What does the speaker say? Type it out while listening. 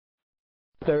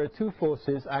There are two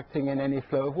forces acting in any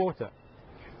flow of water.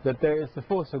 That there is the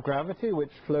force of gravity, which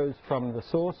flows from the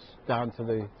source down to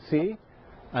the sea,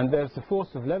 and there's the force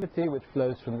of levity, which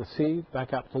flows from the sea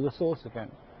back up to the source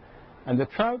again. And the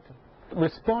trout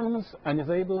responds and is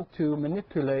able to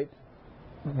manipulate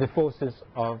the forces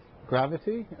of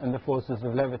gravity and the forces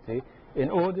of levity in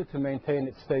order to maintain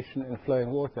its station in flowing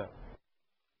water.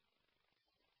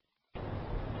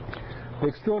 The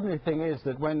extraordinary thing is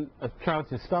that when a trout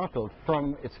is startled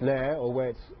from its lair or where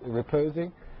it's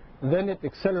reposing, then it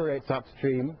accelerates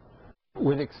upstream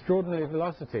with extraordinary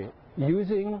velocity,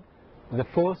 using the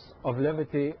force of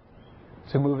levity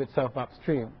to move itself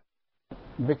upstream.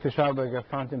 Viktor Schauberg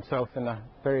found himself in a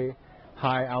very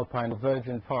high alpine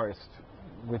virgin forest,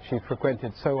 which he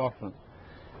frequented so often,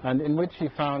 and in which he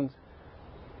found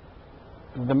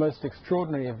the most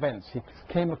extraordinary events. He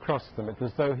came across them. It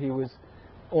was though he was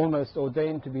almost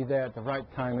ordained to be there at the right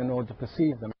time in order to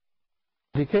perceive them.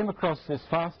 He came across this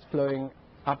fast-flowing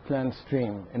upland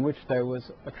stream in which there was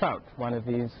a trout, one of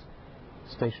these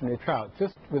stationary trout,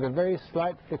 just with a very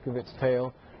slight flick of its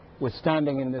tail, was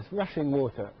standing in this rushing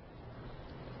water.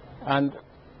 And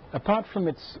apart from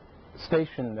its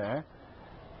station there,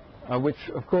 which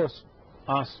of course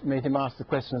made him ask the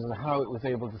questions of how it was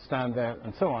able to stand there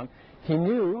and so on, he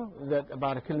knew that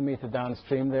about a kilometer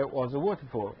downstream there was a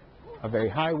waterfall, a very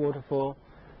high waterfall,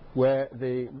 where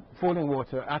the falling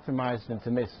water atomized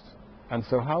into mist. And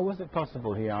so how was it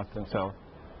possible, he asked himself,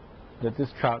 that this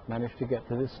trout managed to get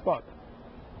to this spot?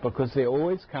 Because they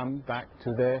always come back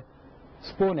to their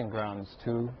spawning grounds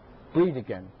to breed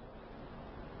again.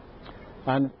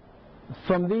 And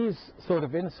from these sort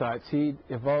of insights, he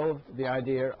evolved the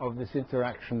idea of this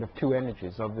interaction of two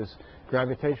energies, of this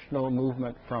gravitational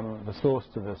movement from the source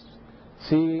to the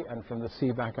sea and from the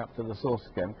sea back up to the source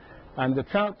again. And the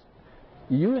trout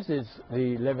uses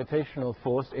the levitational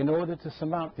force in order to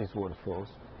surmount these waterfalls.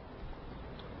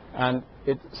 And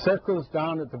it circles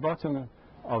down at the bottom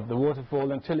of the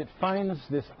waterfall until it finds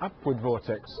this upward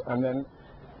vortex and then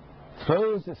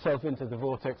throws itself into the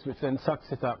vortex, which then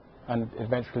sucks it up and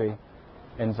eventually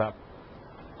ends up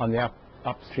on the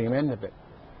upstream end of it.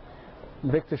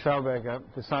 Viktor Schauberg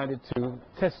decided to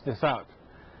test this out.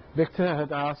 Viktor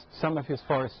had asked some of his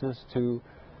foresters to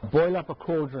boil up a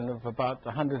cauldron of about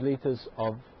 100 liters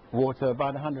of water,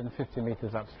 about 150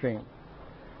 meters upstream.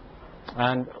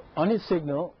 And on his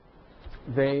signal,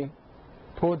 they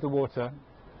poured the water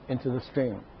into the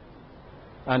stream.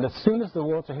 And as soon as the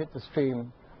water hit the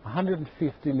stream,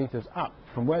 150 meters up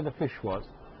from where the fish was,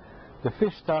 the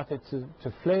fish started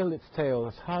to flail its tail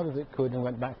as hard as it could and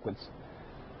went backwards.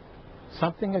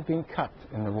 Something had been cut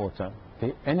in the water.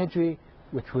 The energy,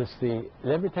 which was the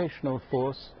levitational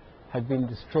force, had been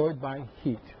destroyed by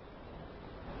heat.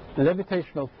 The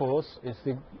levitational force is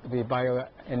the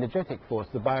bioenergetic force,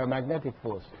 the biomagnetic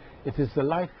force. It is the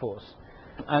life force.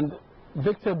 And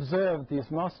Viktor observed these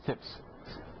moss tips.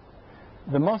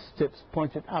 The moss tips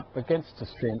pointed up against the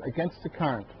stream, against the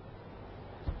current.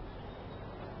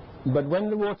 But when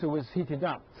the water was heated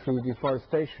up through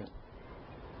deforestation,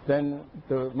 then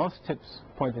the moss tips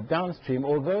pointed downstream,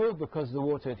 although because the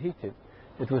water had heated,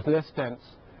 it was less dense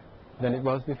than it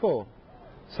was before.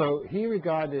 So he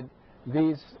regarded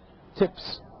these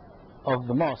tips of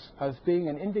the moss as being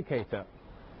an indicator,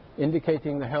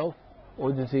 indicating the health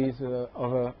or disease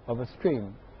of a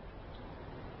stream.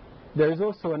 There is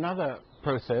also another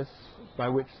process by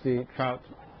which the trout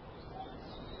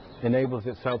enables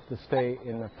itself to stay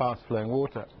in the fast-flowing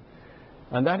water,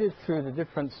 and that is through the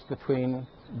difference between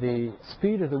the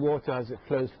speed of the water as it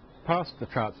flows past the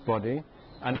trout's body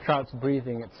and trout's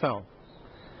breathing itself.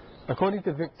 According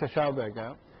to Viktor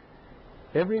Schauberg,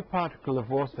 every particle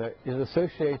of water is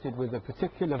associated with a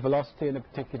particular velocity and a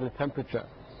particular temperature.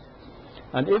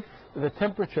 And if the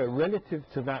temperature relative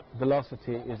to that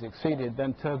velocity is exceeded,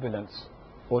 then turbulence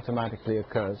automatically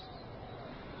occurs.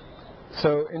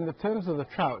 So in the terms of the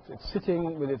trout, it's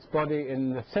sitting with its body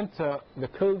in the center, the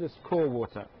coldest core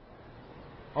water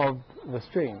of the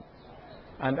stream.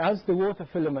 And as the water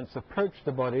filaments approach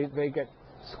the body, they get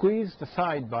squeezed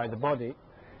aside by the body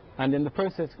and in the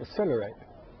process accelerate.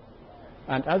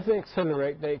 And as they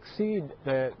accelerate, they exceed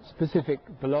their specific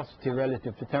velocity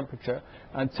relative to temperature,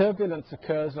 and turbulence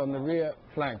occurs on the rear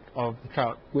flank of the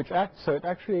trout, which acts, so it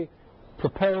actually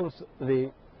propels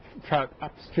the trout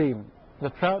upstream. The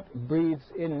trout breathes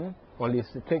in, or at least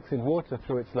it takes in water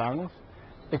through its lungs,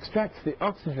 extracts the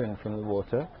oxygen from the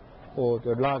water, or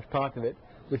a large part of it,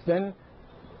 which then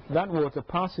that water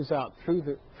passes out through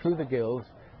the gills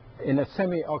in a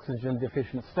semi-oxygen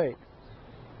deficient state.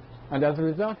 And as a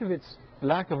result of its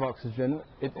lack of oxygen,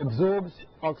 it absorbs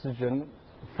oxygen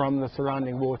from the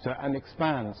surrounding water and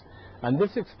expands. And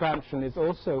this expansion is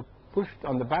also pushed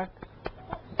on the back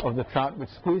of the trout, which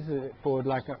squeezes it forward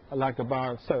like a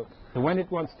bar of soap. So when it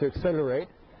wants to accelerate,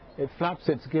 it flaps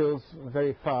its gills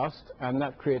very fast, and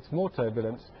that creates more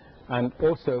turbulence. And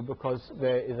also, because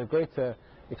there is a greater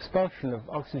expulsion of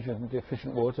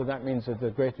oxygen-deficient water, that means there's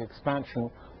a greater expansion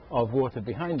of water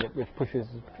behind it, which pushes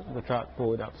the trout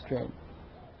forward upstream.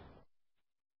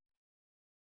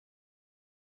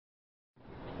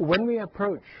 When we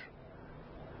approach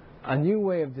a new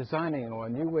way of designing or a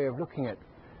new way of looking at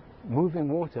moving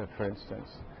water, for instance,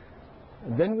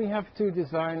 then we have to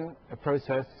design a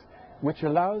process which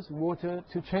allows water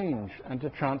to change and to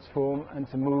transform and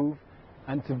to move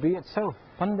and to be itself,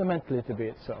 fundamentally to be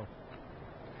itself.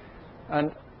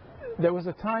 And there was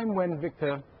a time when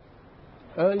Victor,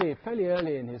 fairly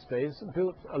early in his days,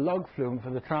 built a log flume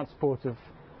for the transport of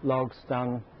logs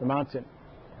down the mountain.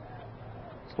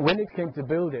 When it came to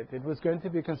build it, it was going to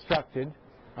be constructed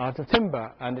out of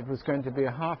timber, and it was going to be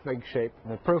a half-egg shape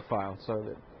in the profile, so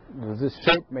that there was this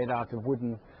shape made out of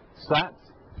wooden slats.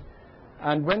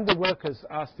 And when the workers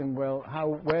asked him, well,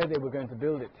 where they were going to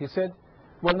build it, he said,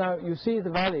 well, now, you see the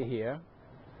valley here,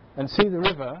 and see the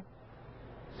river,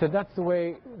 so that's the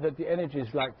way that the energies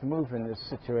like to move in this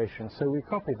situation, so we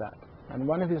copy that. And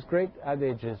one of his great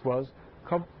adages was,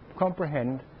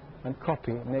 comprehend and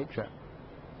copy nature.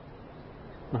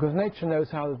 Because nature knows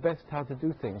best how to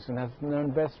do things, and has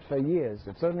known best for years.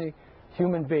 It's only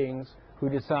human beings who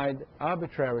decide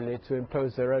arbitrarily to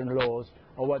impose their own laws,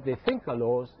 or what they think are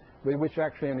laws, but which are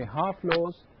actually only half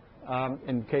laws.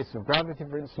 In the case of gravity,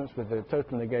 for instance, with the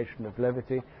total negation of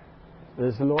levity,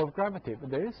 there's the law of gravity, but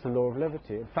there is the law of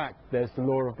levity. In fact, there's the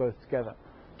law of both together.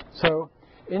 So,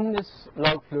 in this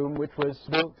log flume, which was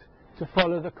built to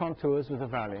follow the contours of the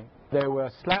valley, there were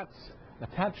slats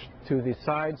attached to the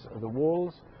sides of the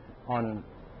walls on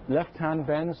left-hand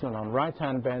bends and on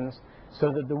right-hand bends,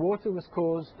 so that the water was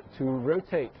caused to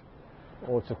rotate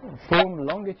or to form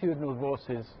longitudinal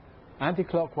forces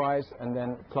anti-clockwise and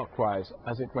then clockwise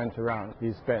as it went around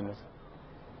these bends.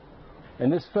 In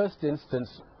this first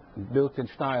instance, built in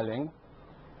Steyerling,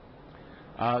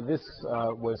 this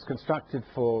was constructed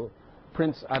for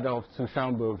Prince Adolf zu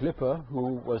Schaumburg-Lippe,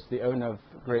 who was the owner of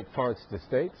great forest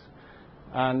estates,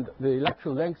 and the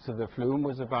actual length of the flume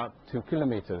was about 2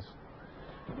 kilometers.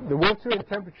 The water and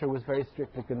temperature was very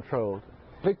strictly controlled.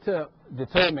 Victor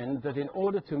determined that in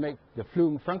order to make the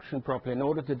flume function properly, in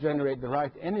order to generate the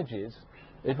right energies,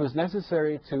 it was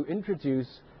necessary to introduce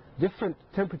different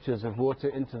temperatures of water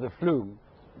into the flume.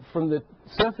 From the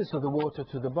surface of the water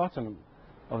to the bottom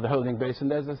of the holding basin,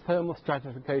 there's a thermal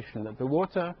stratification, that the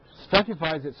water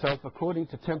stratifies itself according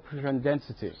to temperature and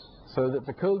density, so that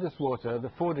the coldest water,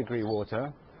 the 4-degree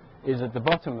water, is at the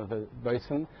bottom of the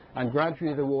basin, and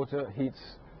gradually the water heats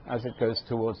as it goes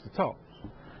towards the top.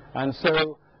 And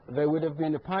so there would have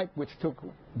been a pipe which took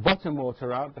bottom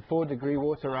water out, the 4-degree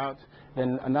water out,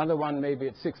 then another one maybe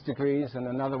at 6 degrees, and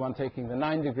another one taking the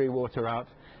 9-degree water out.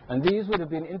 And these would have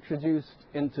been introduced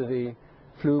into the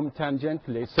flume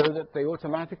tangentially, so that they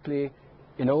automatically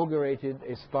inaugurated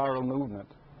a spiral movement,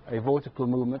 a vortical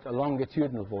movement, a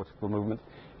longitudinal vortical movement,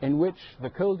 in which the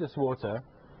coldest water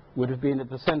would have been at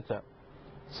the center,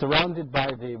 surrounded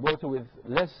by the water with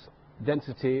less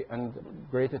density and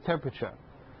greater temperature.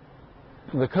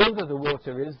 The colder the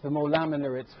water is, the more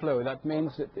laminar its flow. That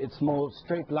means that it's more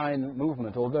straight line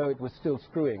movement, although it was still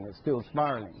screwing, it's still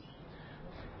spiraling.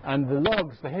 And the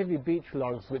logs, the heavy beach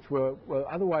logs, which were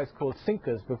otherwise called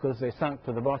sinkers because they sunk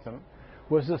to the bottom,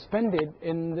 were suspended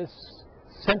in this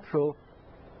central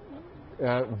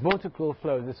vortical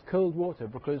flow, this cold water,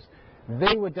 because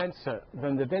they were denser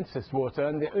than the densest water,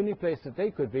 and the only place that they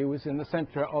could be was in the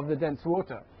center of the dense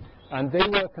water. And they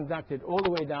were conducted all the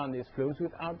way down these flumes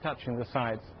without touching the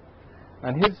sides.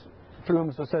 And his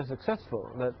flumes were so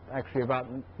successful that actually about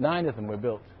 9 of them were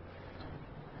built.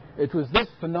 It was this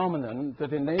phenomenon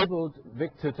that enabled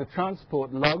Victor to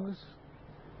transport logs,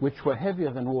 which were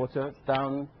heavier than water,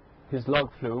 down his log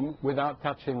flume without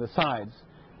touching the sides.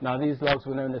 Now, these logs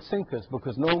were known as sinkers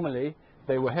because normally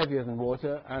they were heavier than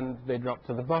water and they dropped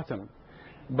to the bottom.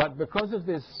 But because of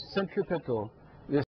this centripetal